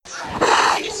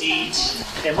seat.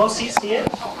 There are more seats here?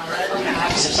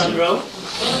 Perhaps the front row.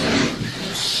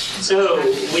 So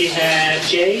we have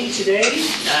Jay today.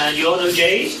 You all know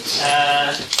Jay,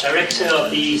 director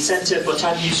of the Center for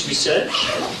Time Use Research.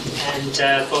 And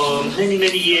for many,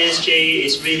 many years, Jay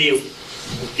is really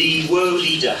the world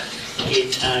leader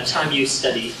in time use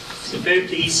study. So very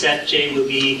pleased that Jay will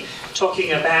be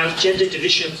talking about gender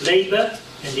division of labor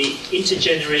and the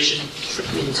intergenerational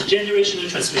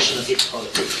transmission of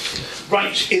inequality.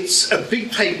 Right, it's a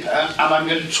big paper, and I'm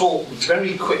going to talk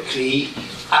very quickly,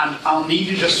 and I'll need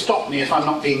you to stop me if I'm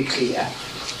not being clear.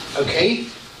 Okay?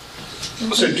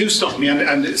 So do stop me,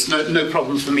 and it's no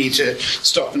problem for me to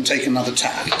stop and take another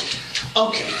tag.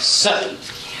 Okay, so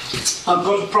I've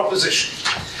got a proposition,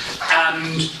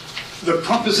 and the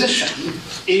proposition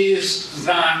is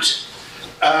that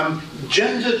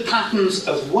gendered patterns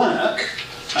of work,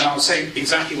 and I'll say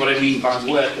exactly what I mean by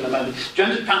work in a moment,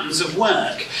 gendered patterns of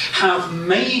work have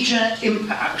major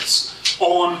impacts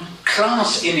on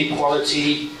class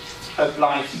inequality of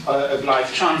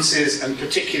life chances, and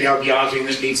particularly I'll be arguing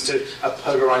that leads to a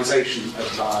polarization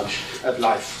of life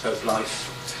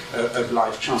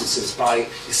chances by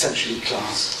essentially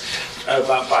class,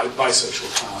 by social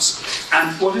class.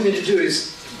 And what I'm going to do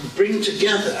is bring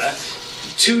together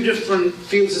two different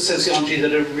fields of sociology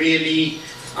that are really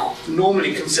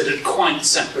normally considered quite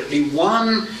separately.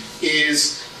 One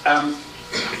is the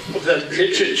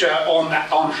literature on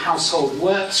household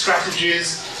work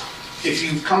strategies. If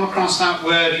you've come across that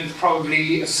word, you've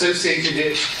probably associated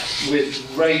it with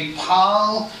Ray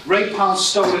Powell. Ray Powell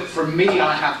stole it from me,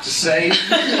 I have to say.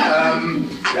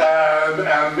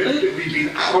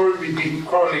 We've been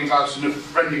quarrelling about it in a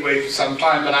friendly way for some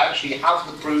time, but I actually have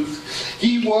the proof.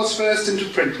 He was first into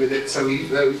print with it, so we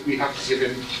have to give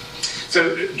him.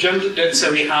 So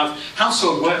we have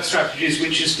household work strategies,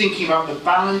 which is thinking about the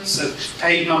balance of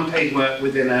paid and unpaid work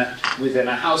within a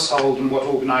household and what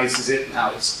organises it and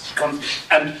how it's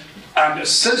and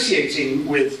associating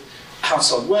with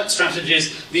household work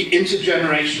strategies the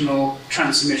intergenerational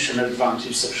transmission of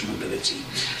advantage social mobility.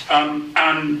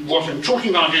 And what I'm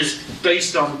talking about is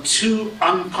based on two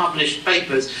unpublished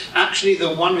papers. Actually,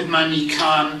 the one with Mani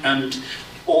Khan and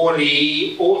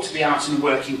Orly ought to be out in a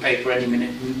working paper any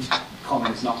minute.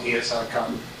 Colin's not here, so I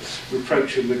can't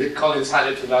reproach him with it. Colin's had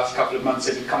it for the last couple of months.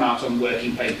 It had come out on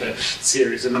working paper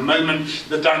series. In the moment,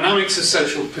 the dynamics of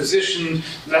social position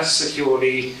less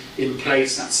securely in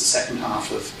place. That's the second half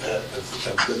of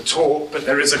the talk, but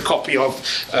there is a copy of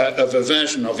a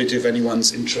version of it if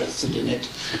anyone's interested in it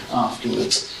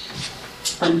afterwards.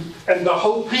 And the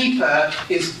whole paper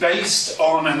is based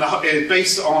on an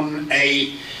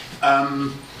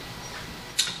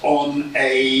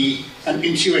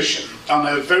intuition, on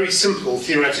a very simple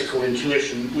theoretical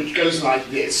intuition, which goes like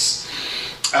this.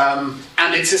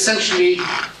 And it's essentially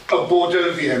a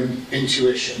Bordeauxian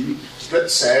intuition that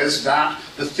says that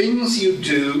the things you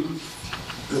do,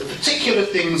 the particular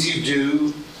things you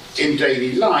do in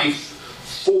daily life,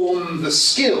 form the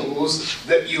skills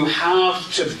that you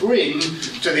have to bring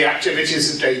to the activities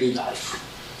of daily life.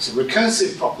 It's a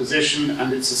recursive proposition,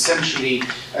 and it essentially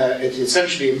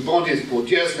embodies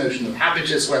Bourdieu's notion of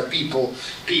habitus, where people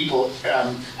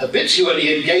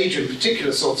habitually engage in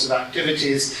particular sorts of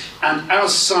activities, and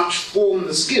as such form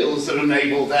the skills that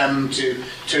enable them to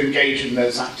engage in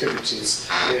those activities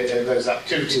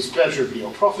pleasurably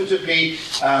or profitably,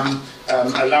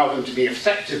 allow them to be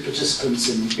effective participants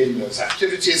in those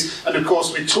activities. And of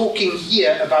course, we're talking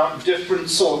here about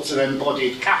different sorts of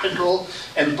embodied capital.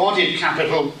 Embodied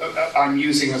capital, I'm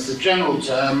using as the general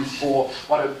term for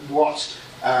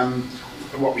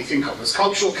what we think of as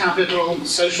cultural capital,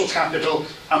 social capital,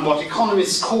 and what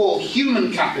economists call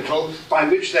human capital, by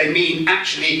which they mean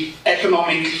actually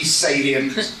economically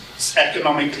salient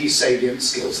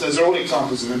skills. Those are all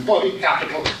examples of embodied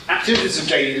capital. Activities of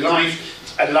daily life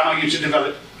allow you to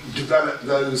develop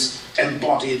those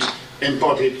embodied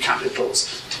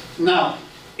capitals. Now,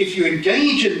 if you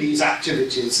engage in these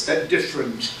activities at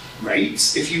different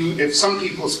rates, if some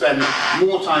people spend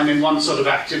more time in one sort of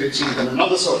activity than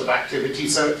another sort of activity,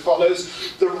 so it follows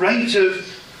the rate of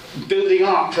building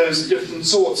up those different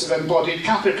sorts of embodied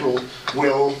capital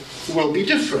will be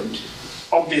different.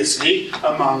 Obviously,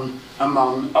 among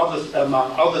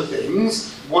other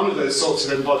things, one of those sorts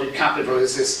of embodied capital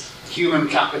is this human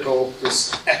capital,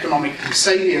 this economically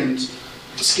salient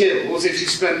skills. If you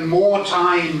spend more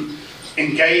time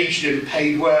engaged in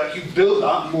paid work, you build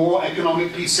up more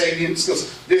economically salient skills.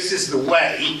 This is the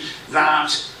way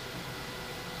that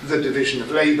the division of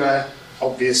labour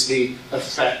obviously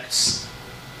affects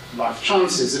life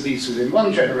chances, at least within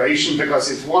one generation, because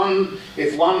if one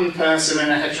person in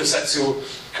a heterosexual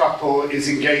couple is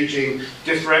engaging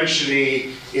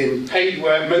differentially in paid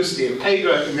work, mostly in paid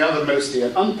work, and the other mostly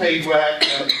in unpaid work.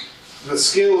 The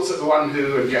skills of the one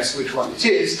who, and guess which one it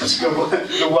is,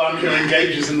 the one who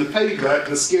engages in the paid work,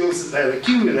 the skills that they'll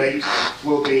accumulate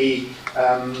will be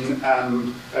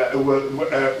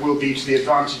to the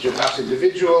advantage of that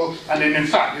individual, and then in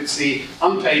fact it's the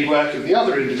unpaid work of the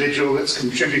other individual that's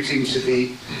contributing to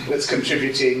the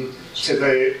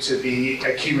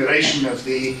accumulation of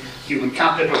the human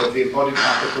capital, of the embodied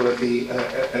capital of the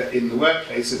in the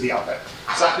workplace of the other.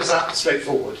 Is that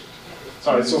straightforward?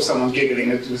 Sorry, I saw someone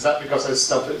giggling. Was that because I was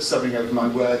stumbling over my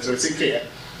words, or is it clear?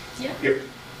 Yeah. Yep.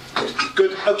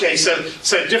 Good. Okay, so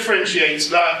it differentiates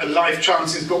life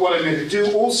chances, but what I'm going to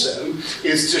do also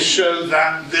is to show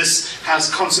that this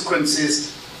has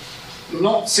consequences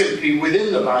not simply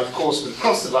within the life course, but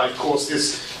across the life course.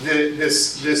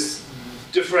 This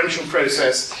differential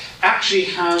process actually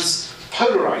has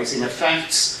polarizing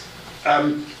effects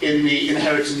in the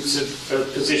inheritance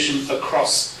of position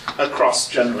across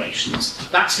generations.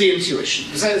 That's the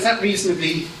intuition. Is that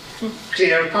reasonably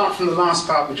clear? Apart from the last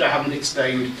part, which I haven't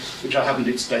explained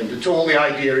at all, the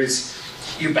idea is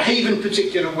you behave in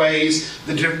particular ways.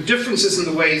 The differences in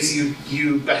the ways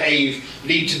you behave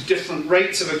lead to different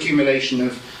rates of accumulation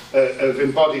of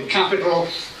embodied capital,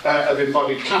 and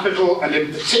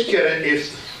in particular,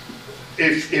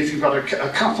 if you've got a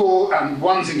couple and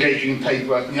one's engaging in paid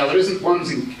work and the other isn't, one's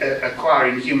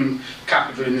acquiring human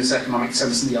capital in this economic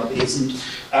sense and the other isn't,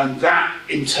 and that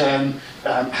in turn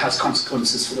has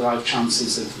consequences for the life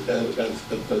chances of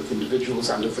both individuals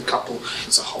and of the couple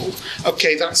as a whole.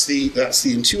 Okay, that's the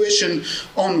intuition.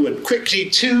 Onward quickly,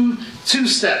 two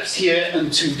steps here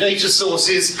and two data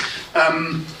sources.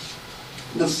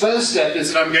 The first step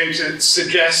is that I'm going to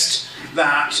suggest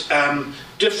that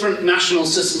different national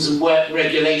systems of work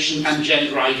regulation and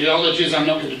gender ideologies, I'm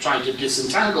not going to try to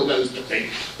disentangle those, but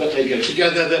they go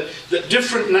together, that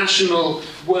different national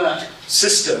work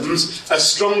systems are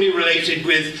strongly related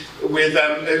with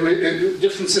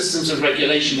different systems of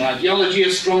regulation and ideology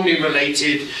are strongly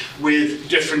related with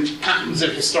different patterns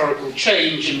of historical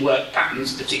change in work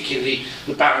patterns, particularly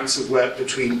the balance of work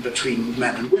between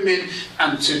men and women.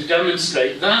 And to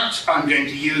demonstrate that, I'm going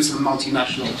to use the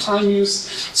multinational time use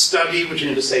study, which I'm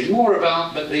going to say more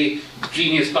about, but the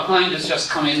genius behind it has just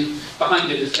come in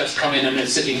and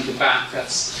is sitting at the back.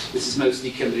 This is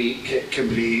mostly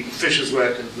Kimberly Fisher's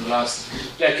work of the last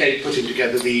decade, putting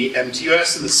together the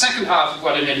MTUS. And the second half of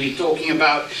what I'm going to be talking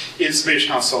about is British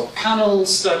Household Panel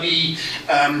study,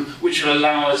 which will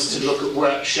allow us to look at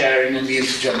work sharing in the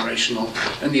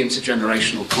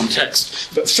intergenerational context.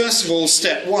 But first of all,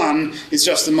 step one is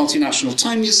just the multinational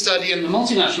time use study, and the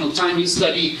multinational time use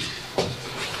study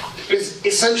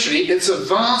essentially, it's a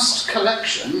vast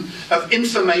collection of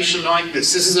information like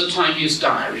this. This is a time use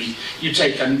diary. You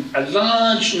take a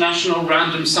large national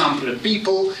random sample of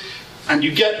people, and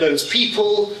you get those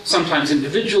people, sometimes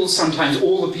individuals, sometimes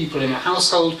all the people in a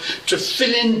household, to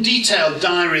fill in detailed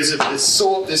diaries of this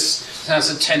sort. This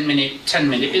has a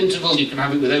 10-minute interval. You can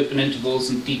have it with open intervals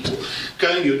and people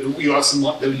going. You ask them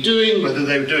what they were doing, whether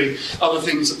they were doing other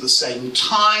things at the same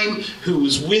time, who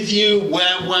was with you,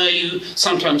 where were you,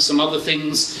 sometimes some other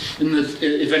things.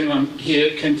 If anyone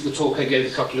here came to the talk I gave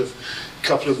a couple of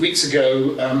weeks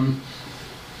ago,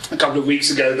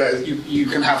 that you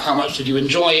can have how much did you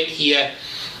enjoy it here,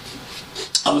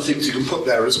 other things you can put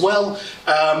there as well,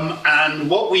 and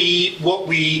what we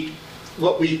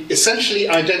essentially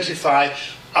identify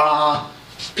are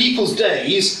people's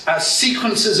days as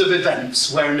sequences of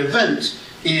events, where an event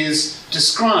is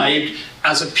described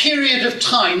as a period of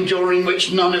time during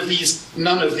which none of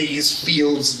these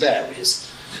fields varies.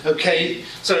 Okay,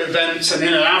 so events, and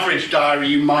in an average day diary,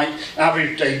 you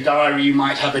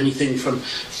might have anything from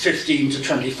 15 to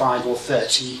 25 or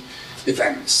 30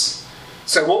 events.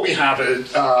 So what we have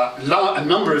are a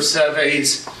number of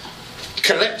surveys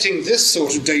collecting this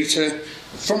sort of data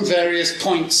from various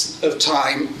points of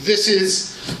time. This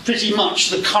is pretty much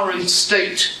the current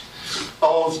state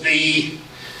of the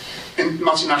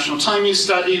multinational time use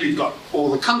study. We've got all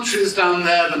the countries down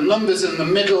there. The numbers in the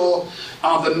middle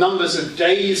are the numbers of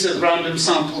days of random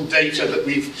sample data that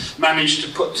we've managed to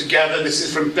put together. This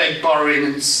is from beg, borrowing,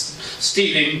 and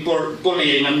stealing,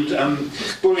 bullying and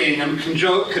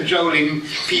cajoling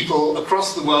people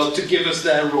across the world to give us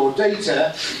their raw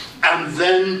data, and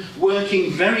then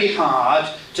working very hard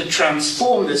to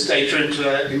transform this data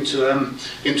into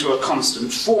a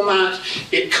constant format.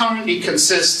 It currently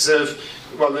consists of,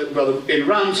 well, in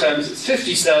round terms, it's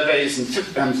 50 surveys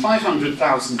and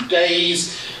 500,000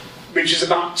 days, which is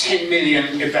about 10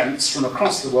 million events from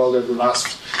across the world over the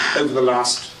last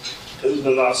over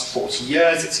the last 40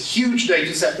 years. It's a huge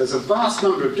data set. There's a vast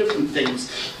number of different things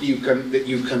that you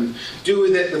can do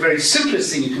with it. The very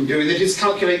simplest thing you can do with it is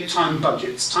calculate time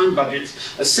budgets. Time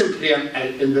budgets are simply,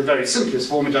 in the very simplest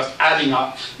form, are just adding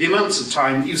up the amounts of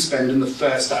time that you spend in the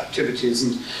first activities.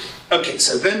 And okay,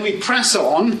 so then we press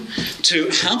on to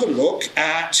have a look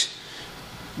at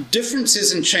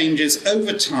differences and changes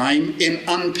over time in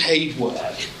unpaid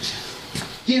work.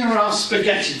 Here are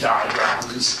spaghetti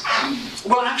diagrams.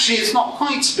 Well, actually, it's not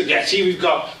quite spaghetti. We've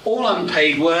got all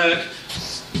unpaid work,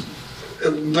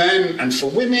 men and for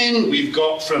women. We've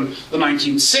got from the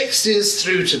 1960s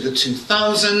through to the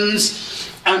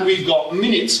 2000s. And we've got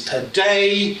minutes per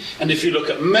day. And if you look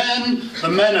at men, the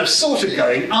men are sort of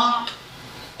going up.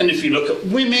 And if you look at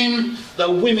women,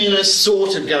 the women are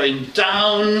sort of going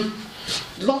down.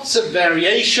 Lots of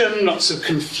variation, lots of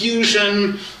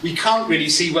confusion. We can't really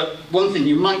see what. One thing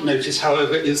you might notice,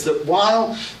 however, is that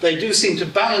while they do seem to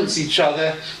balance each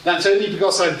other, that's only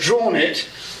because I've drawn it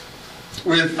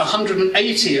with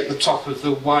 180 at the top of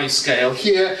the Y scale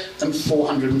here and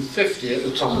 450 at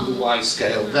the top of the Y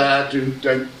scale there.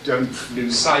 Don't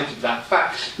lose sight of that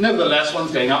fact. Nevertheless,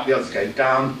 one's going up, the other's going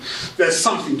down. There's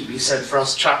something to be said for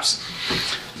us chaps,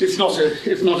 if not a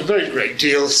very great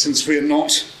deal, since we haven't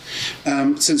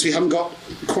got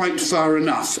quite far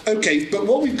enough. Okay, but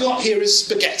what we've got here is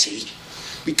spaghetti.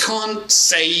 We can't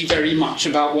say very much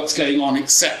about what's going on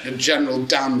except a general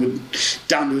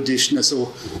downwardishness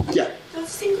or, yeah.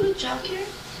 Does this include childcare?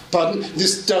 Pardon?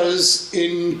 This does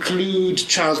include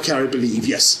childcare, I believe,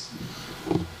 yes.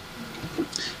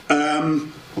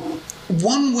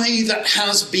 One way that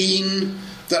has been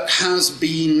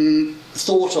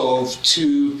thought of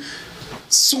to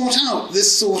sort out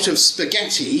this sort of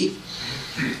spaghetti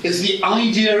is the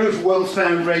idea of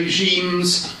welfare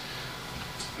regimes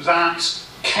that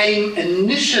came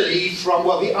initially from,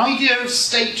 well, the idea of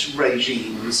state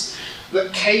regimes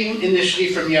that came initially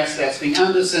from J.S. Sping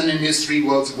Anderson in his 3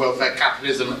 Worlds of Welfare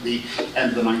Capitalism at the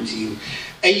end of the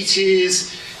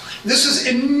 1980s. This was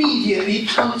immediately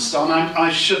pounced on, I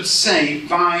should say,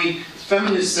 by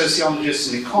feminist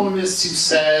sociologists and economists who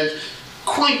said,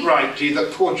 quite rightly,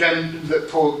 that poor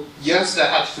Yerster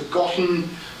had forgotten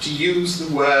to use the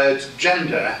word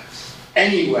gender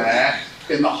anywhere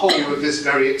in the whole of this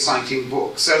very exciting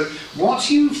book. So what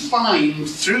you find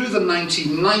through the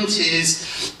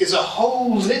 1990s is a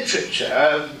whole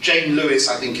literature. Jane Lewis,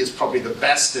 I think, is probably the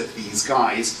best of these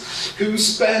guys, who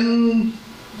spend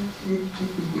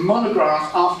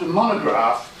monograph after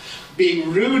monograph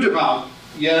being rude about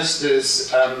Yerster's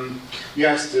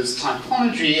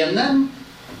typology, and then,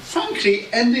 frankly,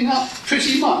 ending up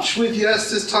pretty much with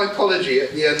Yerster's typology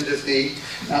at the end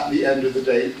of the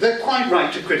day. They're quite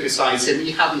right to criticise him.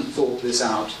 He hadn't thought this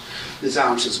out as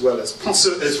well as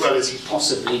he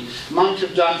possibly might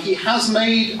have done. He has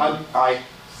made, I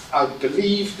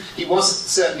believe, he was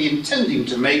certainly intending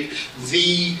to make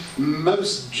the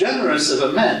most generous of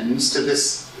amends to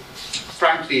this,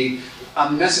 frankly,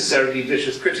 unnecessarily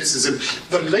vicious criticism.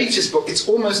 The latest book, it's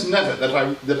almost never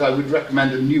that I would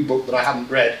recommend a new book that I haven't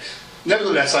read.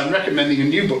 Nevertheless, I'm recommending a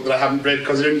new book that I haven't read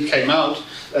because it only came out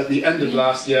at the end of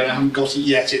last year and I haven't got it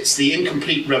yet. It's The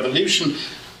Incomplete Revolution,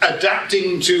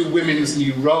 Adapting to Women's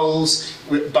New Roles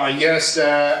by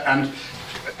Yerster,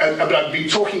 but I've been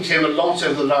talking to him a lot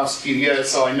over the last few years,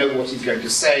 so I know what he's going to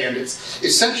say, and it's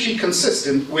essentially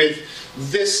consistent with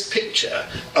this picture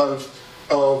of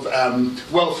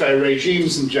welfare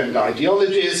regimes and gender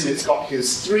ideologies, and it's got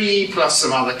his 3 plus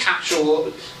some other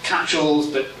catch-alls,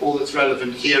 but all that's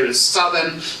relevant here is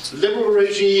Southern liberal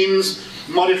regimes,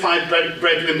 modified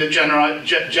breadwinner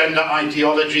gender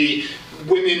ideology.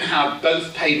 Women have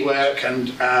both paid work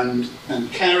and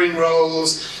caring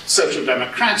roles. Social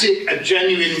democratic, a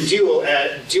genuine dual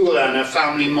earner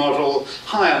family model,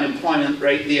 high unemployment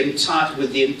rate,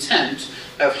 with the intent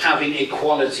of having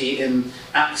equality in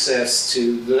access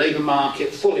to the labour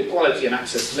market, full equality in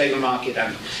access to the labour market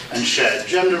and shared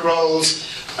gender roles,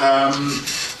 and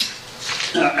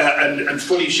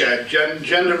fully shared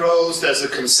gender roles. There's a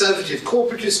conservative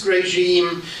corporatist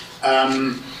regime,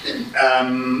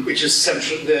 which is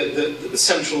the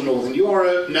central northern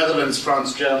Europe. Netherlands,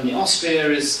 France, Germany,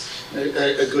 Austria is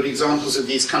good examples of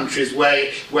these countries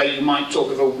where you might talk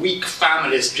of a weak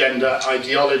feminist gender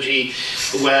ideology,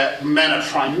 where men are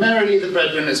primarily the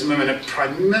breadwinners, women are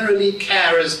primarily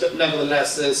carers, but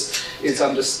nevertheless it's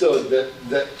understood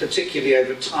that particularly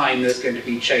over time there's going to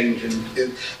be change.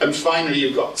 And finally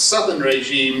you've got southern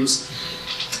regimes.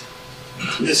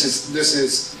 This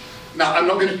is now, I'm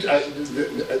not going to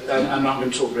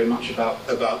talk very much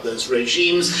about those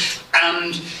regimes,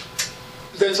 and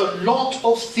there's a lot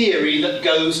of theory that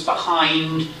goes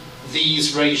behind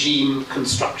these regime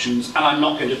constructions. And I'm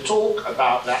not going to talk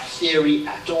about that theory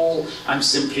at all. I'm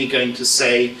simply going to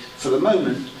say, for the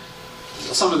moment,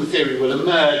 some of the theory will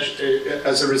emerge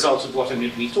as a result of what I'm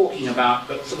going to be talking about,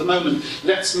 but for the moment,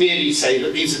 let's merely say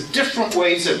that these are different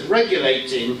ways of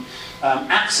regulating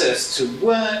access to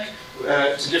work,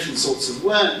 to different sorts of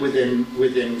work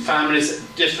within families that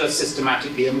differ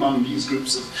systematically among these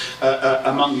groups of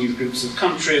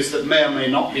countries that may or may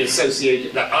not be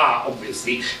associated, that are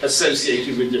obviously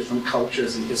associated with different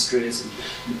cultures and histories and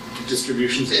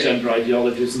distributions of gender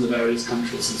ideologies in the various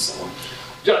countries and so on.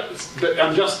 But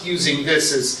I'm just using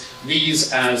this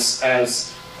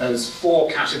as four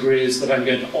categories that I'm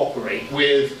going to operate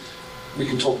with. We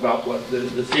can talk about what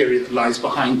the theory that lies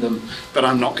behind them, but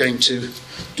I'm not going to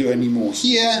do any more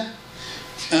here.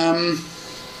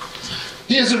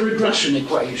 Here's a regression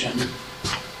equation.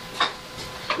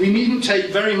 We needn't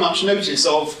take very much notice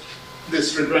of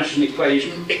this regression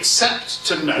equation, except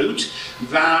to note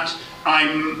that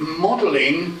I'm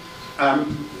modelling.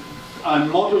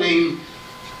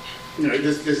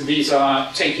 These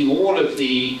are taking all of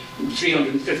the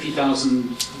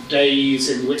 350,000 days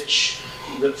in which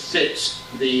that fit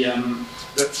the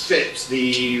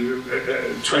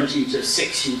 20 to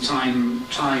 60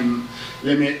 time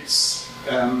limits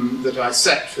that I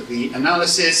set for the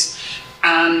analysis,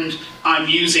 and I'm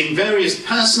using various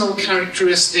personal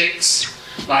characteristics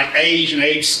like age and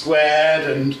age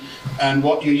squared, and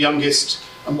what your youngest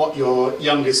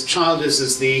child is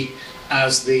as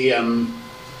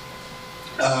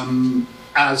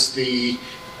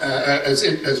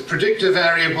predictor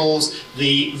variables.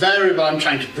 The variable I'm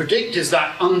trying to predict is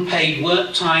that unpaid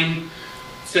work time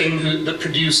thing that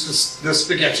produced the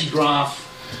spaghetti graph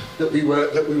that we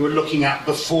were looking at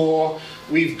before.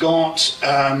 We've got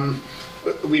the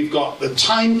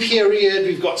time period.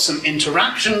 We've got some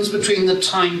interactions between the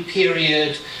time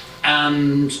period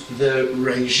and the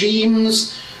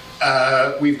regimes.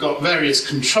 We've got various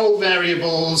control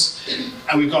variables,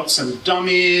 and we've got some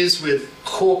dummies with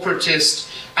corporatist,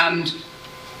 and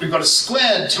we've got a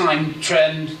squared time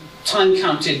trend, time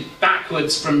counted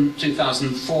backwards from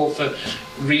 2004 for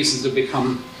reasons that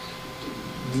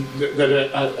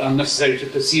are unnecessary to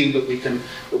pursue, but we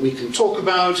can talk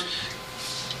about.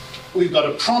 We've got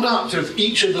a product of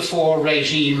each of the four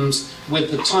regimes with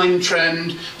the time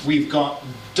trend. We've got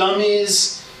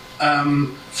dummies.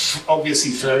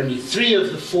 Obviously for only 3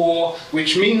 of the 4,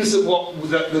 which means that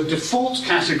the default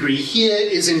category here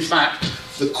is in fact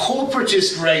the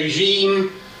corporatist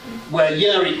regime, where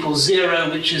year equals 0,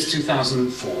 which is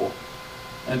 2004.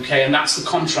 Okay, and that's the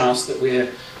contrast that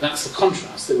we're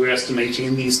estimating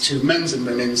in these two men's and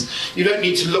women's. You don't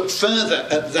need to look further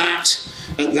at that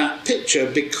picture,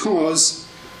 because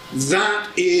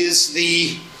those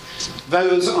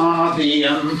are the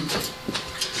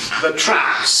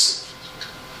tracks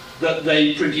that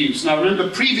they produce. Now remember,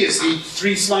 previously,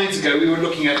 3 slides ago, we were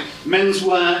looking at men's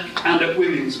work and at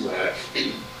women's work.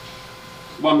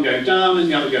 One going down and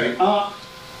the other going up.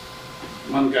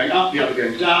 One going up, the other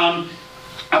going down.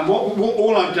 And what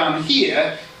all I've done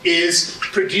here is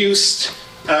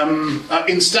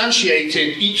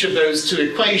instantiated each of those 2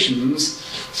 equations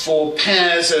for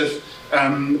pairs of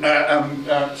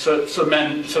for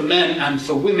men and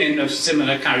for women of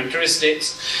similar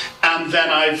characteristics, and then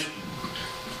I've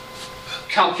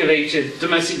calculated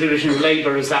domestic division of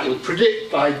labour as that would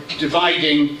predict by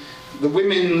dividing the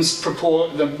women's total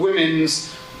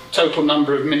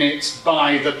number of minutes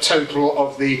by the total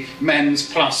of the men's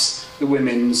plus the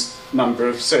women's number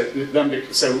of. So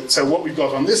what we've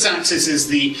got on this axis is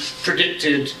the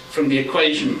predicted from the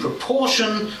equation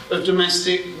proportion of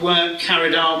domestic work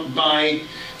carried out by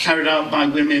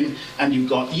women, and you've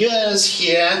got years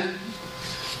here.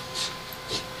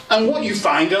 And what you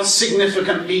find are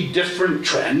significantly different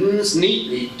trends,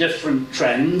 neatly different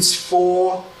trends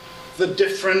for the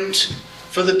different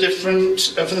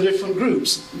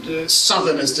groups. The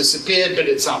southern has disappeared, but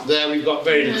it's up there. We've got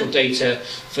very little data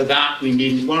for that. We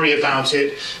needn't worry about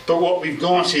it. But what we've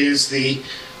got is the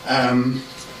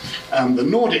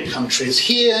Nordic countries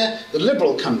here, the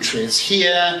liberal countries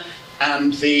here,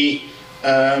 and the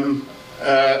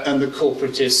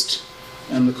corporatist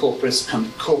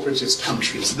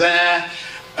countries there.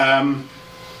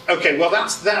 Okay, well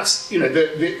that's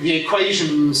the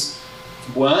equations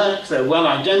work. They're well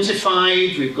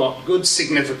identified. We've got good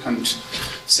significant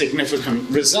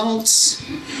results.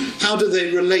 How do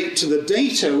they relate to the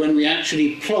data when we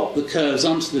actually plot the curves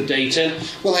onto the data?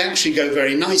 Well, they actually go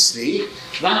very nicely.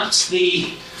 That's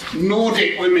the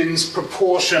Nordic women's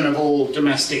proportion of all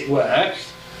domestic work.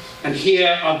 And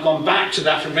here I've gone back to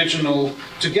that original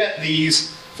to get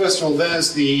these. First of all,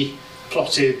 there's the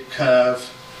plotted curve.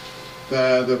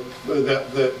 That's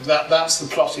the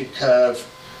plotted curve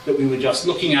that we were just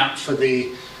looking at for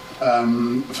the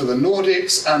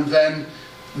Nordics, and then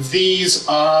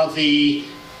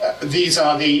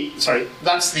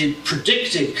that's the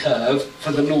predicted curve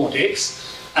for the Nordics,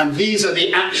 and these are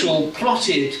the actual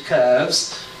plotted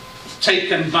curves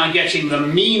taken by getting the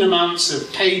mean amounts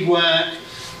of paid work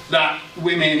that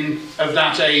women of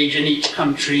that age in each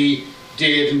country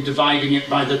did and dividing it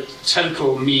by the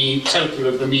total of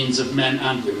the means of men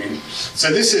and women.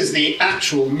 So this is the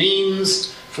actual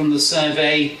means from the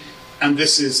survey, and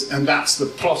that's the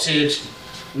plotted,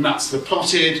 and that's the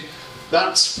plotted.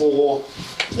 That's for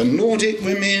the Nordic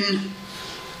women.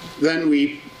 Then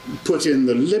we put in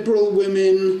the liberal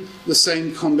women, the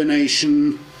same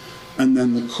combination, and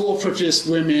then the corporatist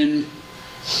women,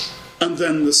 and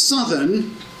then the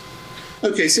southern.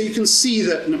 Okay, so you can see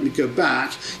that, let me go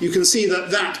back, you can see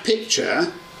that that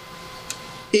picture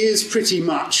is pretty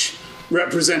much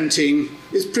representing,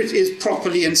 is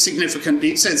properly and significantly,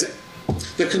 it says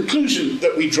the conclusion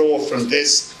that we draw from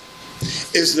this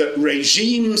is that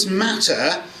regimes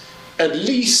matter, at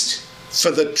least for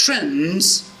the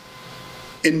trends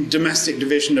in domestic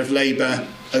division of labour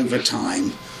over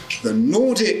time. The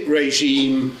Nordic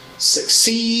regime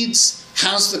succeeds,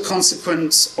 has the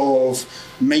consequence of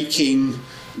making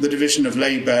the division of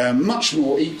labour much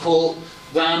more equal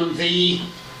than the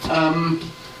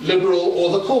liberal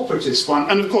or the corporatist one.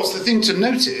 And of course, the thing to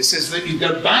notice is that you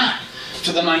go back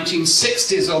to the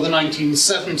 1960s or the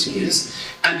 1970s,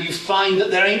 and you find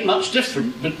that there ain't much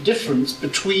difference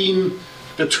between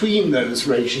those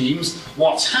regimes.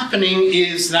 What's happening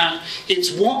is that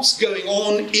it's what's going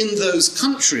on in those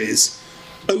countries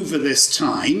over this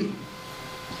time.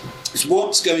 It's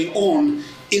what's going on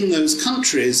in those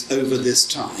countries over this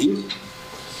time.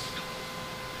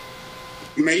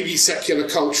 Maybe secular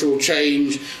cultural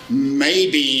change,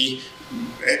 maybe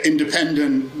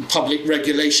independent public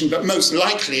regulation, but most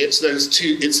likely it's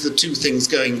the two things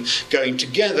going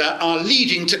together, are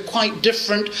leading to quite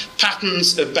different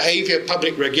patterns of behaviour,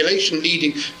 public regulation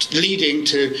leading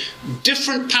to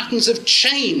different patterns of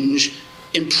change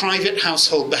in private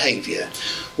household behaviour.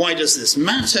 Why does this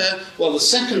matter? Well, the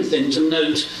second thing to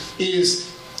note is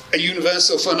a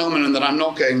universal phenomenon that I'm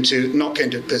not going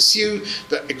to pursue,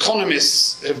 that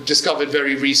economists have discovered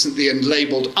very recently and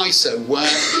labelled ISO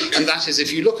work, and that is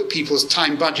if you look at people's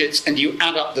time budgets and you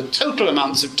add up the total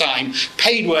amounts of time,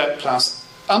 paid work plus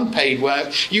unpaid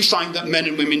work, you find that men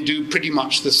and women do pretty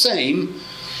much the same.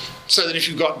 So that if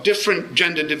you've got different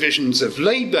gender divisions of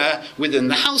labour within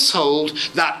the household,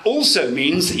 that also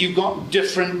means that you've got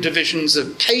different divisions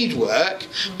of paid work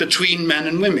between men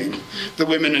and women. The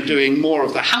women are doing more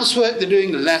of the housework, they're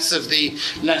doing less of the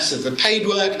paid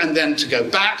work, and then to go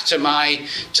back to my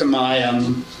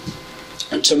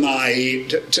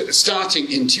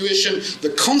starting intuition,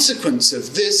 the consequence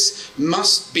of this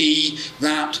must be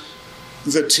that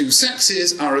the two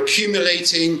sexes are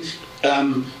accumulating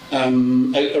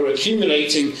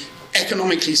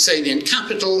economically salient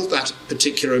capital, that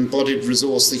particular embodied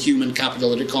resource, the human capital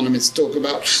that economists talk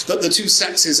about, that the two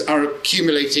sexes are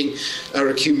accumulating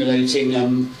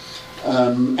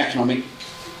economic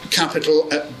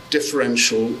capital at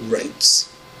differential rates.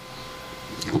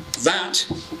 That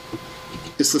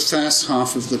is the first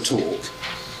half of the talk.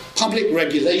 Public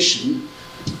regulation,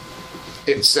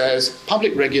 it says,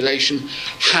 public regulation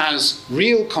has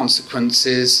real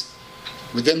consequences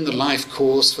within the life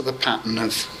course for the pattern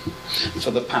of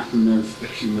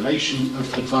accumulation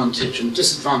of advantage and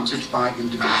disadvantage by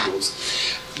individuals.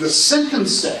 The second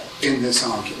step in this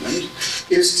argument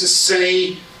is to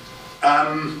say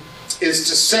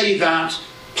that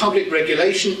public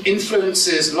regulation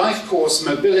influences life course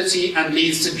mobility and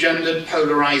leads to gendered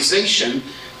polarization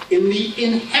in the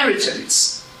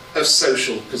inheritance of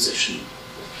social position.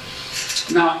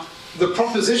 Now, the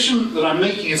proposition that I'm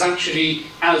making is actually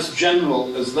as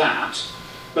general as that,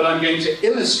 but I'm going to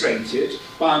illustrate it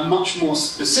by a much more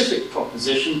specific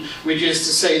proposition, which is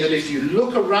to say that if you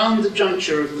look around the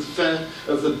juncture of the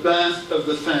birth of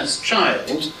the first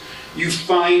child, you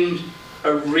find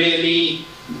a really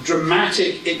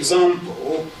dramatic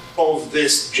example of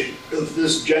this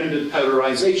gendered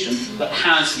polarization that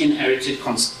has inherited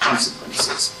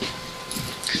consequences.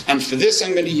 And for this,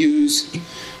 I'm going to use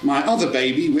my other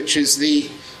baby, which is the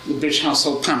British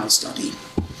Household Panel Study.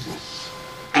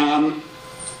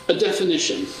 A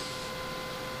definition.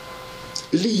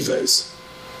 Levers.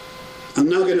 I'm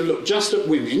now going to look just at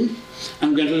women.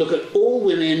 I'm going to look at all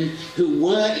women who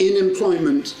were in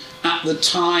employment at the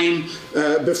time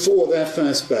before their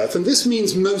first birth. And this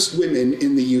means most women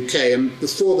in the UK. And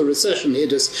before the recession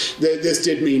hit us, this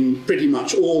did mean pretty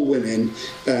much all women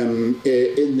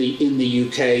in the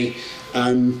UK.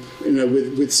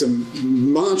 With some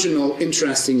marginal,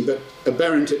 interesting but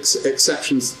aberrant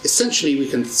exceptions. Essentially, we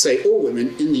can say all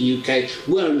women in the UK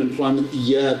were in employment the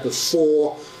year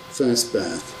before first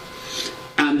birth.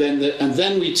 And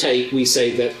then we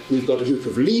say that we've got a group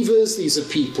of leavers. These are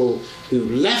people who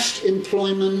left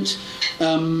employment,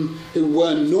 who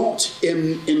were not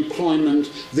in employment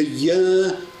the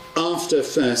year after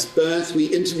first birth. We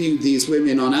interviewed these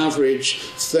women on average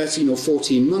 13 or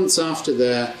 14 months after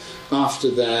their birth.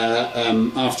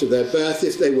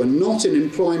 If they were not in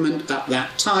employment at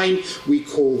that time, we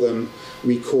call them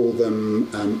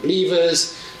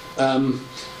leavers.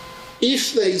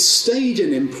 If they stayed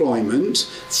in employment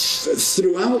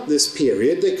throughout this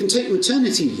period, they can take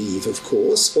maternity leave, of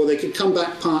course, or they could come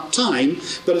back part-time.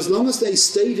 But as long as they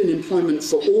stayed in employment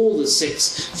for all the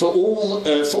six following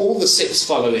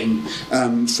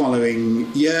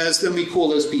years, then we call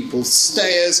those people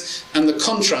stayers. And the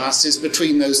contrast is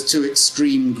between those two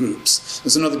extreme groups.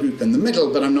 There's another group in the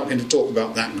middle, but I'm not going to talk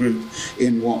about that group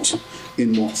in what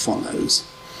follows.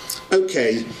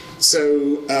 Okay,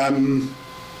 so.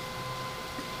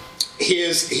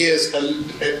 Here's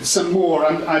some more.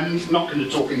 I'm not going to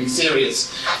talk any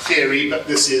serious theory, but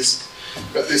this is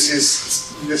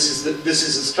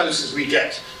as close as we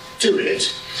get to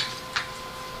it.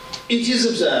 It is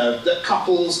observed that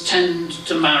couples tend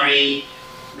to marry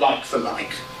like for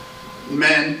like.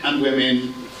 Men and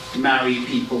women marry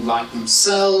people like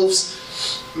themselves.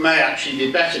 May actually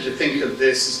be better to think of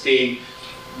this as being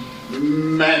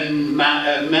men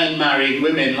marrying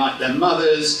women like their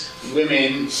mothers,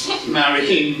 women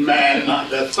marrying men like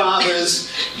their fathers,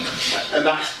 and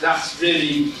that's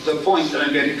really the point that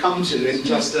I'm going to come to in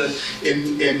just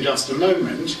a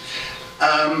moment.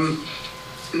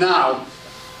 Now,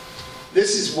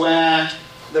 this is where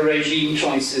the regime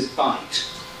choices bite.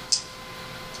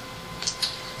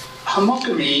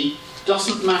 Homogamy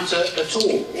doesn't matter at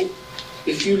all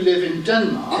if you live in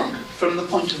Denmark from the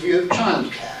point of view of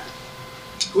childcare.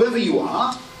 Whoever you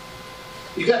are,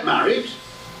 you get married.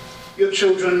 Your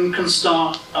children can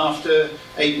start after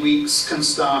 8 weeks. Can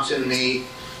start in the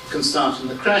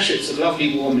creche. It's a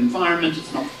lovely, warm environment.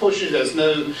 It's not pushy. There's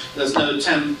no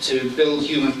attempt to build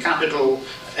human capital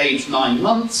aged 9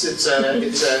 months. It's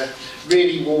a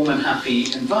really warm and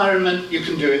happy environment. You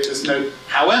can do it.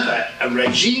 However, a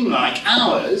regime like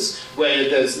ours, where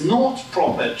there's not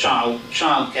proper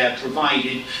childcare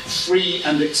provided free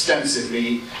and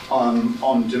extensively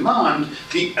on demand,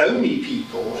 the only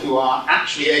people who are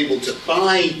actually able to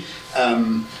buy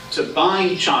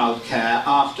childcare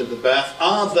after the birth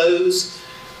are those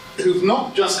who've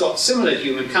not just got similar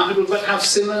human capital, but have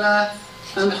similar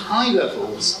and high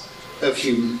levels of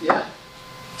human. Yeah.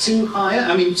 Two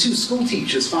school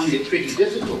teachers find it pretty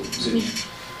difficult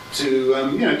two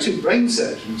brain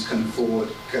surgeons can afford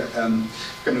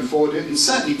it, and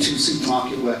certainly two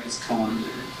supermarket workers can't.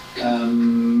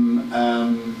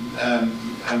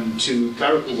 Two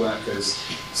clerical workers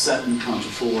certainly can't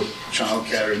afford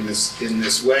childcare in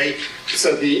this way.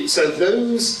 So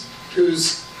those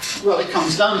whose it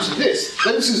comes down to this: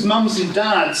 those whose mums and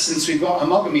dads, since we've got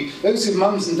homogamy, those whose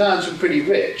mums and dads were pretty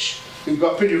rich, who've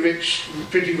got pretty rich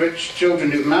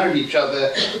children who've married each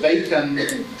other, they can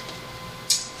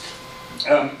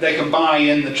buy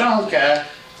in the childcare,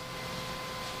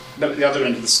 but at the other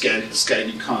end of the scale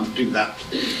you can't do that.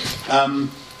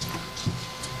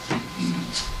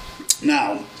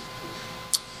 Now,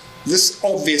 this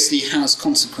obviously has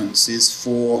consequences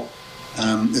for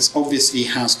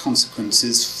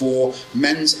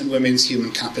men's and women's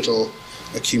human capital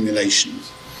accumulation.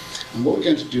 And what we're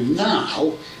going to do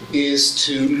now is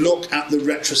to look at the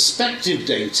retrospective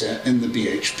data in the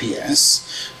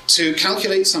BHPS to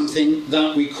calculate something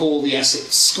that we call the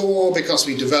Essex score, because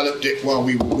we developed it while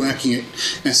we were working at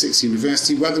Essex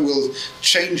University. Whether we'll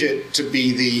change it to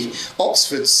be the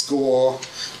Oxford score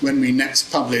when we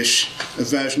next publish a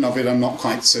version of it, I'm not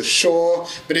quite so sure.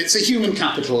 But it's a human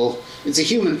capital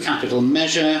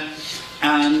measure,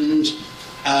 and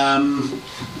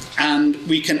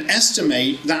we can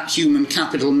estimate that human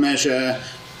capital measure.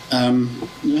 Do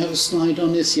you have a slide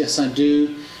on this? Yes, I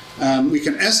do. We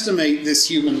can estimate this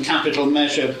human capital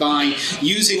measure by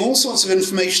using all sorts of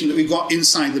information that we've got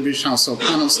inside the British Household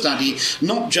Panel study,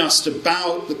 not just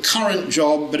about the current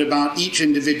job, but about each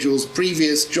individual's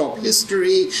previous job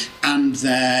history and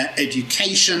their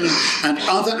education and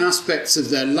other aspects of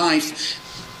their life.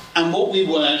 And what we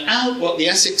work out, what the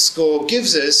Essex score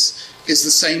gives us, is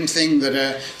the same thing that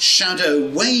a shadow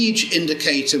wage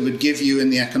indicator would give you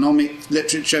in the economic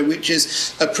literature, which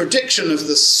is a prediction of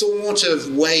the sort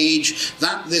of wage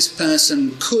that this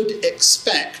person could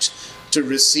expect to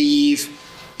receive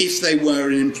if they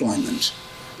were in employment.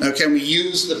 Okay, and we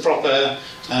use the proper,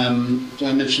 I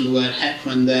mentioned the word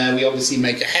Heckman there, we obviously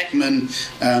make a Heckman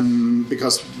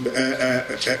because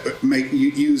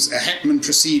use a Heckman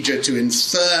procedure to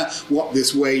infer what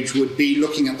this wage would be,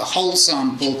 looking at the whole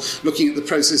sample, looking at the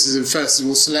processes of, first of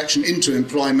all, selection into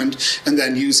employment, and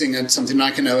then using something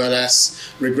like an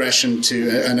OLS regression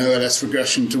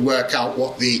to work out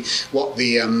what the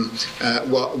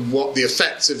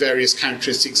effects of various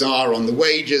characteristics are on the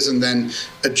wages, and then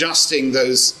adjusting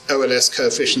those OLS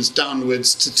coefficients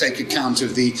downwards to take account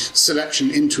of the selection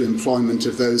into employment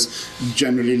of those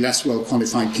generally less well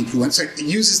qualified people. So it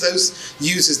uses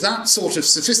that sort of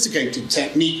sophisticated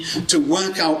technique to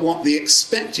work out what the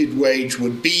expected wage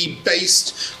would be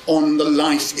based on the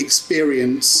life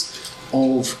experience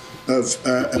of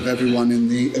everyone in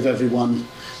the.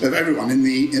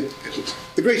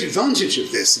 The great advantage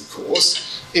of this, of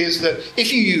course, is that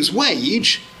if you use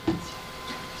wage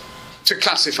to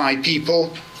classify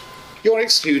people, you're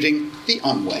excluding the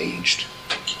unwaged.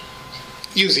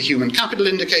 Use a human capital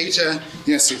indicator,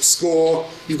 the Essex score,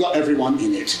 you've got everyone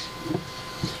in it.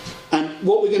 And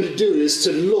what we're going to do is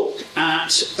to look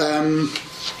at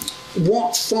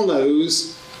what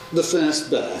follows the first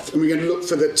birth. And we're going to look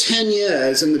for the 10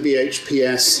 years in the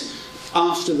BHPS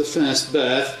after the first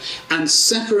birth and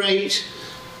separate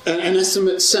and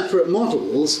estimate separate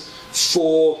models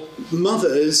for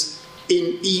mothers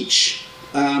in each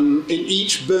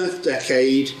birth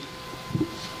decade,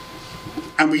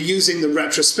 and we're using the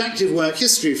retrospective work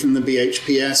history from the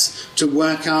BHPS to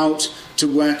work out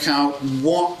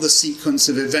what the sequence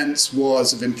of events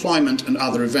was, of employment and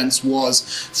other events was,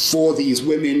 for these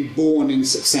women born in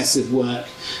successive birth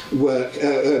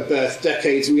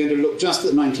decades. And we're going to look just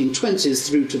at the 1920s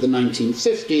through to the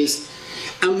 1950s,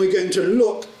 and we're going to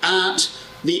look at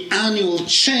the annual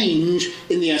change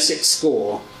in the Essex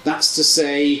score. That's to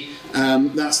say,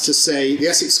 the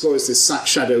Essex score is this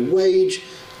shadow wage,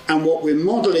 and what we're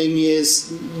modelling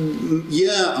is,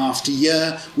 year after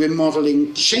year, we're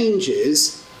modelling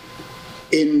changes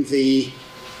in the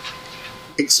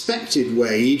expected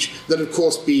wage that, of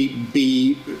course,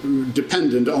 be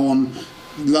dependent on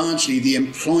largely the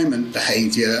employment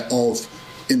behaviour of,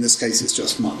 in this case, it's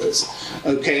just mothers.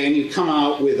 Okay, and you come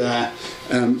out with a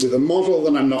model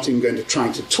that I'm not even going to try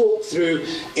to talk through,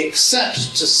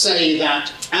 except to say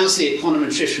that, as the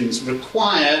econometricians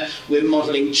require, we're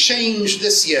modelling change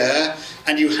this year,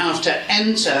 and you have to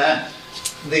enter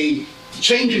the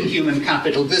change in human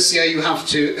capital this year. You have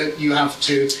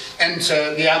to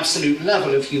enter the absolute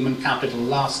level of human capital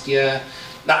last year.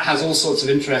 That has all sorts of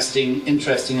interesting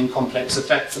and complex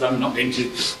effects that I'm not going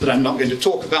to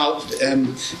talk about,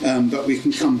 but we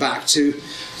can come back to.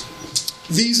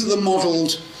 These are the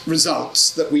modelled results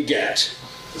that we get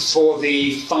for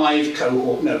the for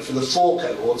the 4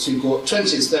 cohorts. We've got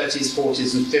 20s, 30s,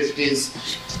 40s, and 50s.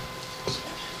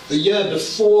 The year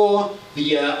before, the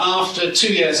year after,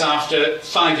 2 years after,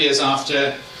 5 years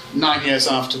after, 9 years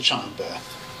after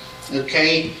childbirth.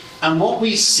 Okay, and what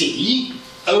we see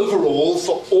overall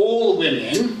for all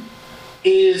women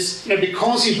is,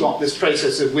 because you've got this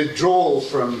process of withdrawal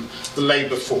from the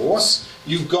labour force,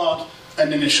 you've got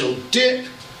an initial dip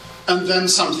and then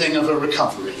something of a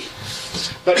recovery.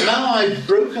 But now I've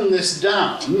broken this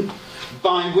down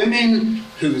by women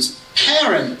whose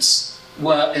parents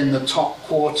were in the top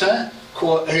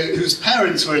whose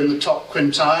parents were in the top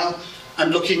quintile,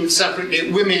 and looking separately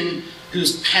at women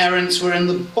whose parents were in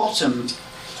the bottom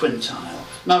quintile.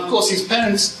 Now, of course, these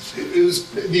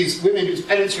women whose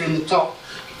parents were in the top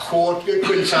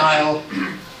quintile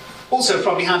also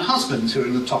probably had husbands who were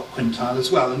in the top quintile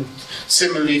as well, and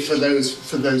similarly for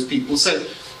those people. So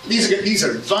these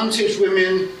are advantaged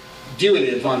women,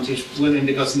 dually advantaged women,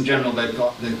 because in general they've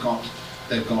got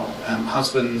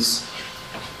husbands.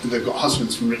 They've got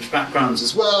husbands from rich backgrounds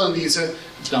as well, and these are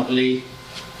doubly.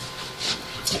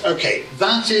 Okay,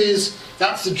 that's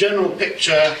the general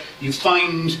picture. You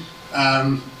find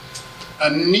a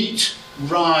neat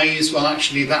rise. Well,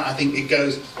 actually, that I think it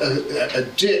goes a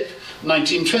dip.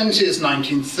 1920s,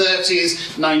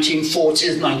 1930s,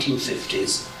 1940s,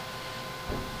 1950s.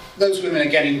 Those women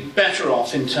are getting better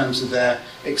off in terms of their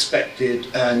expected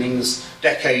earnings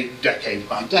decade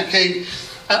by decade.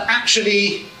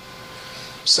 Actually,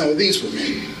 so are these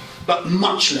women, but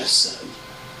much less so.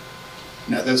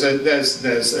 Now, there's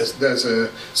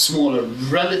a smaller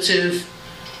relative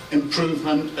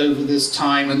improvement over this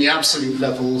time, and the absolute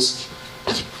levels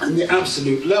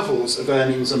of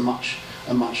earnings are much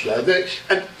lower.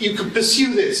 And you can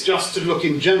pursue this just to look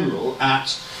in general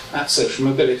at social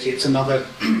mobility. It's another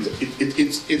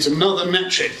it's another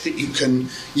metric that you can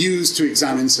use to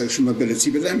examine social mobility.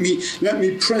 But let me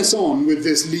press on with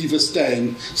this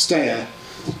leaver-stayer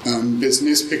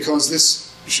business, because this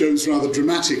shows rather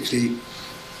dramatically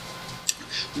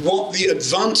what the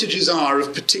advantages are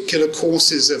of particular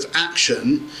courses of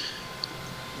action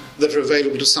that are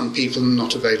available to some people and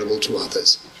not available to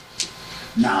others.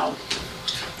 Now,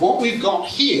 what we've got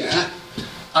here,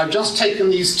 I've just taken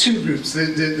these two groups,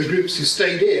 the groups who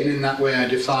stayed in that way I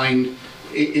defined,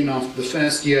 in after the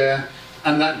first year,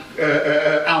 and that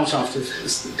out after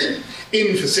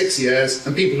in for 6 years,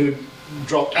 and people who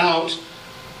dropped out.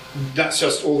 That's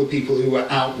just all the people who were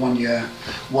out one year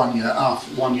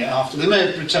after. They may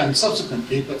have returned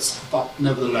subsequently, but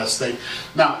nevertheless they.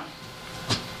 Now,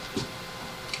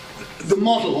 the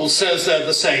model says they're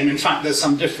the same. In fact, there's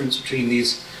some difference between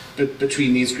these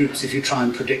groups if you try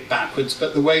and predict backwards.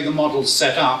 But the way the model's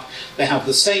set up, they have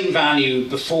the same value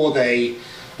before they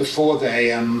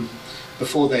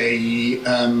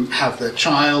have their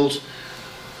child.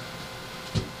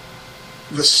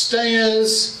 The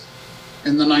stayers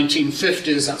in the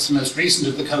 1950s, that's the most recent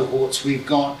of the cohorts we've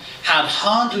got, had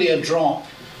hardly a drop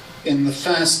in the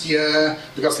first year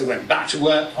because they went back to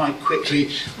work quite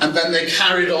quickly, and then they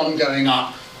carried on going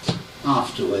up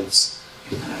afterwards.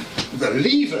 The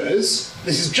leavers,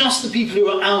 this is just the people who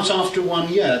were out after 1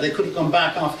 year. They could have gone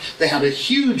back after. They had a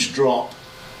huge drop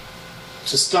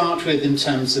to start with in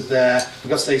terms of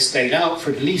because they stayed out for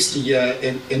at least a year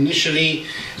initially,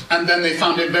 and then they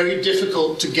found it very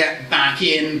difficult to get back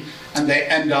in, and they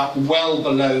end up well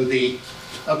below the...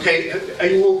 Okay, are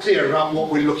you all clear about what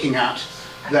we're looking at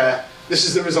there? This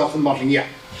is the result of the modelling, yeah.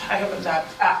 I have that.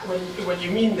 When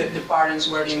you mean that the parents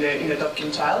were in the top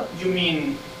quintile, you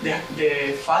mean the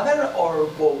father or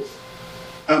both?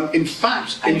 In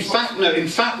fact,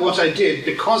 what I did,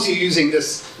 because you're using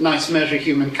this nice measure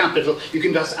human capital, you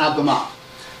can just add them up.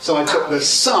 So I took the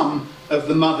sum of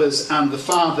the mothers and the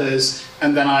fathers,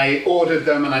 and then I ordered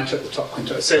them, and I took the top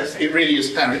quintile. So it really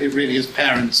is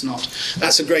parents, not.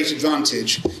 That's a great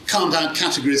advantage. Can't add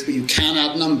categories, but you can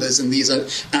add numbers, and these are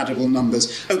addable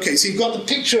numbers. Okay, so you've got the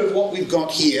picture of what we've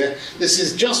got here. This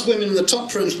is just women in the top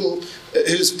parental,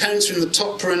 whose parents are in the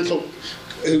top parental,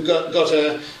 who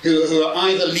are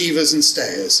either leavers and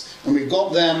stayers, and we've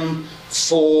got them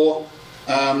for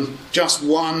just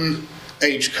one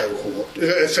age cohort,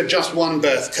 for just one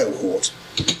birth cohort.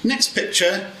 Next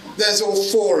picture, there's all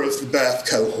four of the birth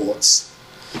cohorts.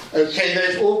 Okay,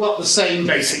 they've all got the same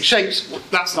basic shapes.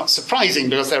 That's not surprising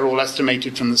because they're all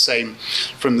estimated from the same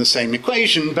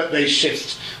equation, but they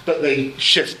shift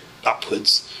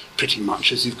upwards pretty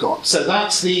much as you've got. So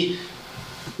that's the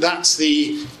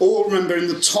all, remember, in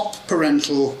the top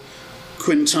parental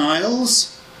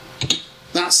quintiles.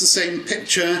 That's the same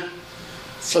picture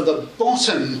for the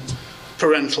bottom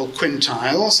parental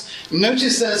quintiles.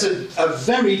 Notice there's a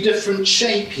very different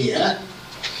shape here.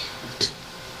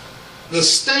 The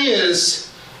stayers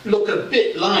look a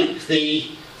bit like the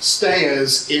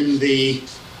stayers in the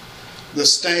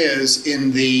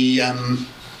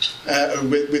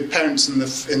with parents in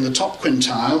the top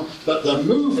quintile, but the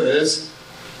movers,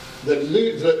 the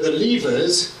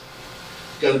leavers,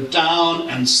 go down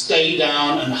and stay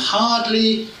down, and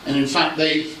hardly, and in fact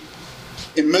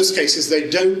in most cases, they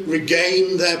don't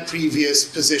regain their previous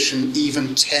position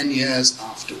even 10 years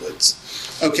afterwards.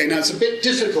 Okay, now it's a bit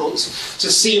difficult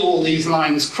to see all these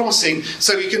lines crossing,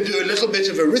 so we can do a little bit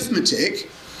of arithmetic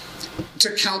to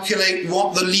calculate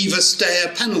what the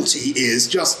leaver-stayer penalty is.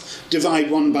 Just divide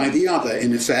one by the other,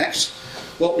 in effect.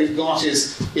 What we've got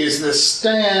is the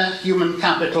stayer human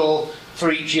capital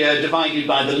for each year divided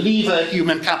by the leaver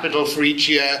human capital for each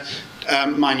year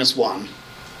minus 1.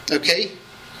 Okay?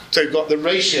 So we've got the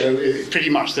ratio, pretty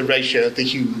much the ratio of the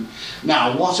human.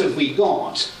 Now, what have we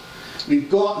got?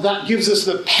 That gives us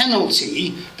the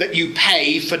penalty that you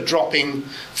pay for dropping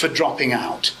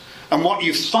out. And what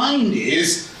you find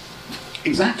is,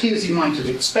 exactly as you might have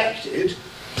expected,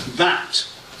 that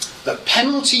the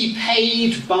penalty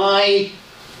paid by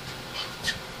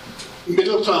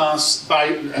upper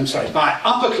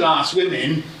class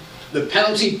women, the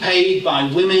penalty paid by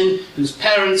women whose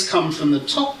parents come from the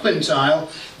top quintile,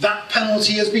 that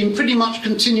penalty has been pretty much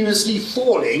continuously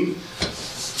falling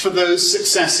for those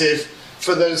successive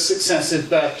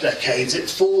birth decades. It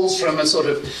falls from a sort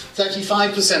of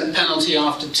 35% penalty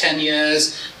after 10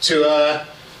 years to a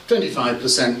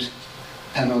 25%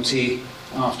 penalty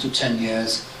after 10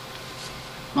 years.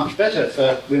 much better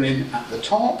for women at the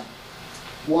top.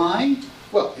 Why?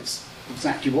 Well, it's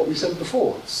exactly what we said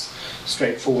before. It's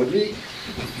straightforwardly,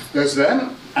 there's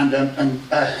them, and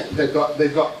they've got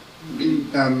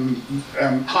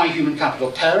high human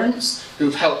capital parents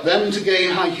who've helped them to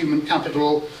gain high human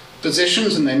capital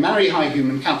positions, and they marry high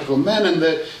human capital men, and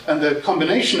the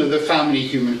combination of the family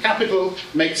human capital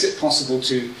makes it possible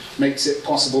to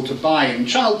buy in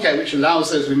childcare, which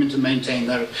allows those women to maintain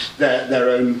their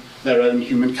own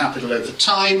human capital over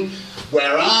time,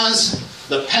 whereas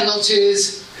the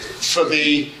penalties for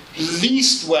the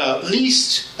least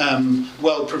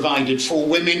well provided for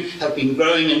women have been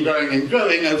growing and growing and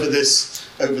growing over this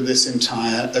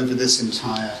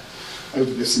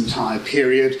entire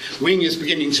period. Wing is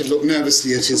beginning to look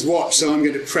nervously at his watch, so I'm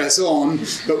going to press on,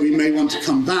 but we may want to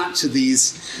come back to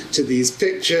these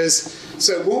pictures.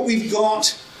 So what we've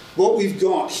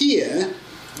got here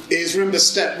is, remember,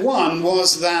 step one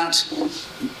was that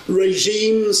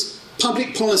regimes,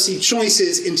 public policy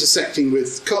choices intersecting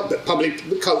with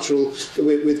cultural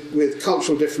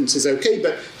differences, okay,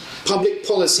 but public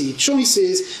policy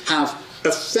choices have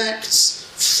effects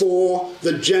for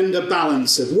the gender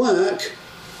balance of work.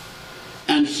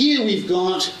 And here we've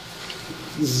got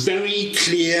very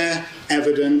clear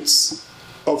evidence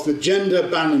of the gender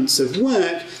balance of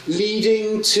work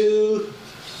leading to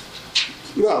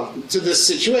this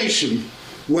situation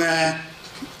where,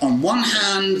 on one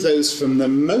hand, those from the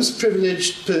most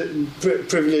privileged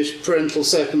parental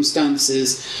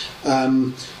circumstances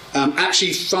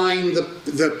actually find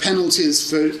the penalties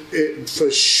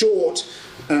for short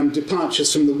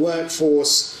departures from the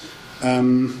workforce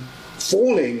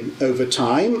falling over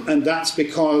time, and that's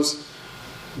because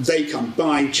they can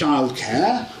buy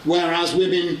childcare, whereas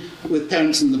women with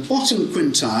parents in the bottom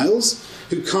quintiles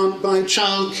who can't buy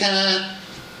childcare,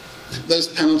 those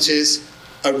penalties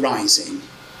are rising.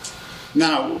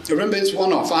 Now, remember, it's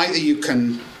one-off. Either you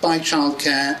can buy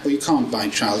childcare or you can't buy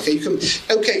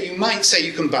childcare. You might say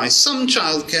you can buy some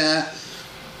childcare,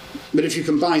 but if you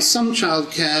can buy some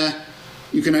childcare,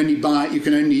 you can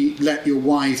only let your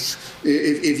wife,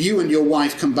 if you and your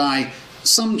wife can buy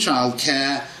some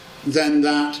childcare, then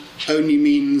that only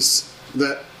means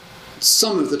that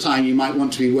some of the time you might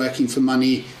want to be working for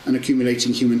money and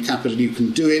accumulating human capital, you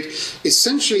can do it.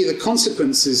 Essentially, the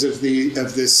consequences of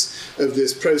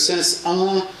this process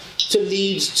are to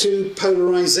lead to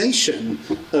polarization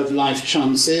of life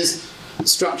chances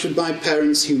structured by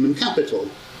parents' human capital.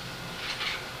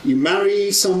 You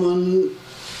marry someone,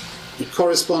 it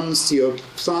corresponds to your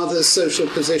father's social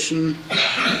position.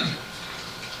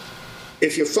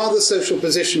 If your father's social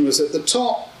position was at the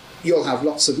top, you'll have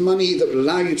lots of money that will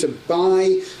allow you to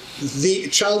buy the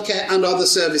childcare and other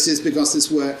services, because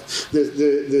this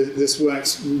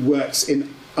works in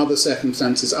other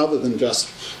circumstances other than just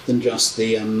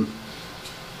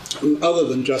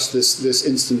this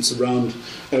instance around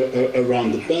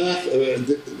the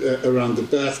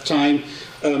birth time.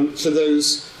 For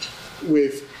those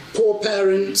with poor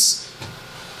parents,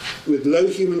 with low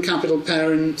human capital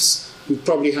parents, who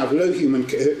probably have low human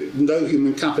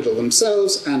capital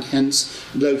themselves, and hence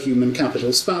low human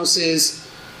capital spouses,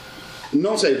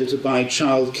 not able to buy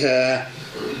childcare,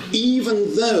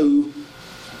 even though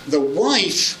the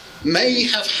wife may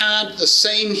have had the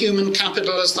same human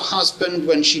capital as the husband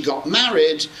when she got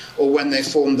married or when they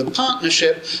formed the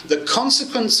partnership. The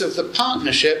consequence of the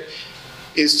partnership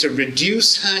is to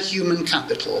reduce her human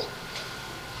capital.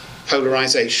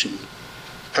 Polarization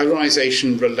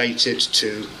related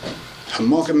to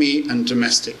homogamy and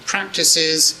domestic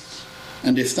practices,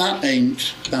 and if that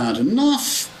ain't bad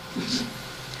enough,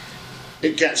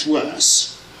 it gets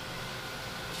worse.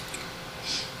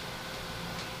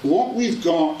 What we've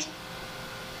got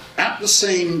at the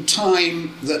same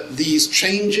time that these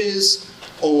changes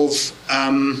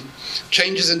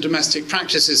in domestic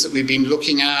practices that we've been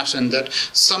looking at, and that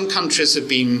some countries have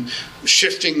been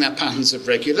shifting their patterns of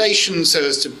regulation so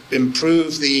as to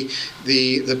improve the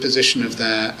position of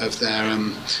their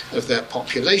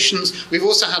populations. We've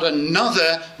also had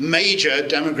another major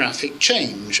demographic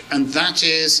change, and that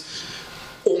is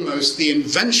almost the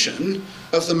invention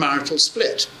of the marital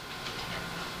split.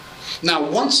 Now,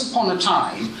 once upon a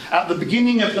time, at the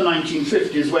beginning of the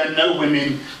 1950s,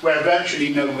 where virtually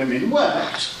no women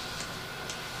worked,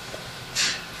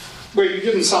 where you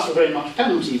didn't suffer very much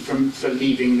penalty for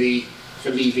leaving the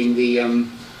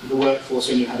workforce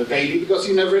when you had a baby, because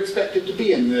you never expected to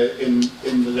be in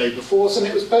the labour force, and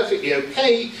it was perfectly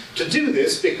okay to do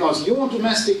this because your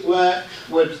domestic work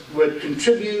would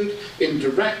contribute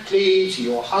indirectly to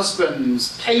your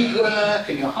husband's paid work,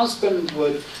 and your husband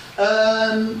would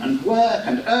earn and work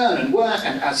and earn and work,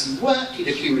 and as he worked, he'd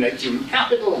accumulate human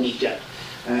capital, and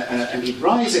he'd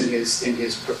rise in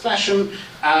his profession,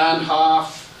 and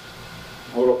half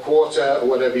or a quarter or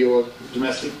whatever your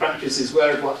domestic practices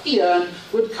were of what he earned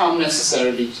would come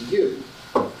necessarily to you.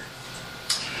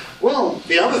 Well,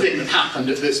 the other thing that happened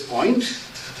at this point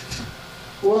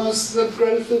was the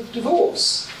growth of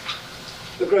divorce,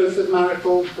 the growth of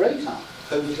marital breakup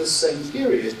over the same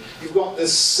period. You've got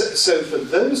this, so for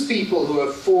those people who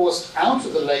are forced out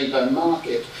of the labour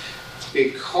market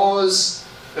because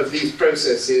of these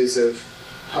processes of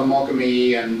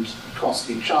homogamy and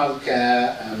costly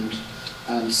childcare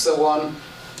and so on,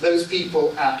 those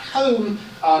people at home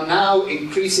are now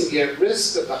increasingly at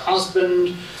risk that the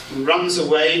husband runs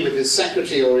away with his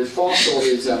secretary or his boss or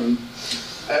his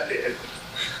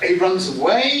he runs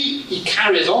away, he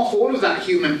carries off all of that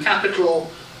human capital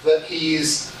that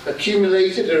he's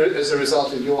accumulated as a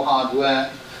result of your hard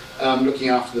work looking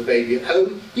after the baby at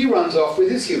home. He runs off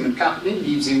with his human capital and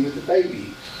leaves you with the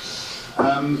baby.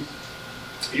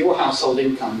 Your household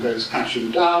income goes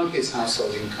crashing down, his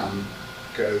household income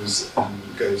goes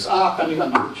up, and you've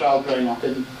got another child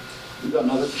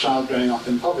growing up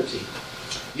in poverty.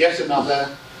 Yet another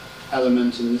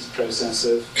element in this process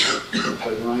of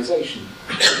polarisation.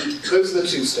 Those are the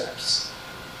two steps.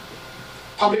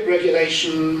 Public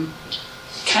regulation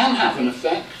can have an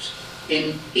effect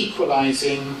in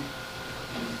equalising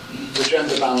the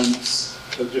gender balance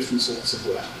of different sorts of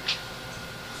work.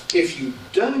 If you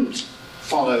don't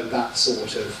follow that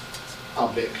sort of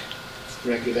public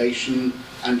regulation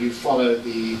and you follow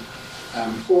the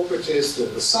corporatist or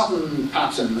the southern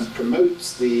pattern that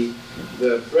promotes the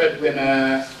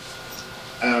breadwinner,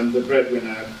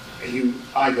 you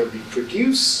either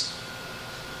reproduce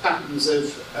patterns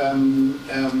of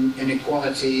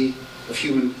inequality, of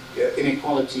human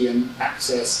inequality and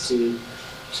access to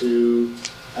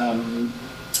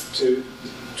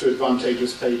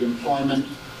advantageous paid employment,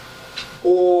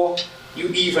 or you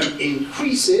even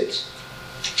increase it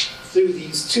through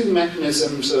these two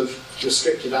mechanisms of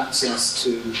restricted access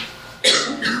to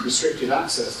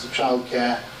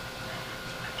childcare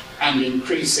and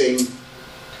increasing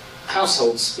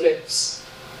household splits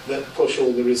that push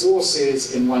all the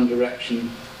resources in one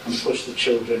direction and push the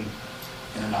children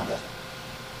in another.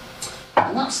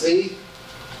 And that's the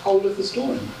whole of the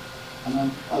story.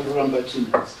 And I'll run by 2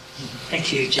 minutes.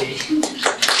 Thank you, Jay.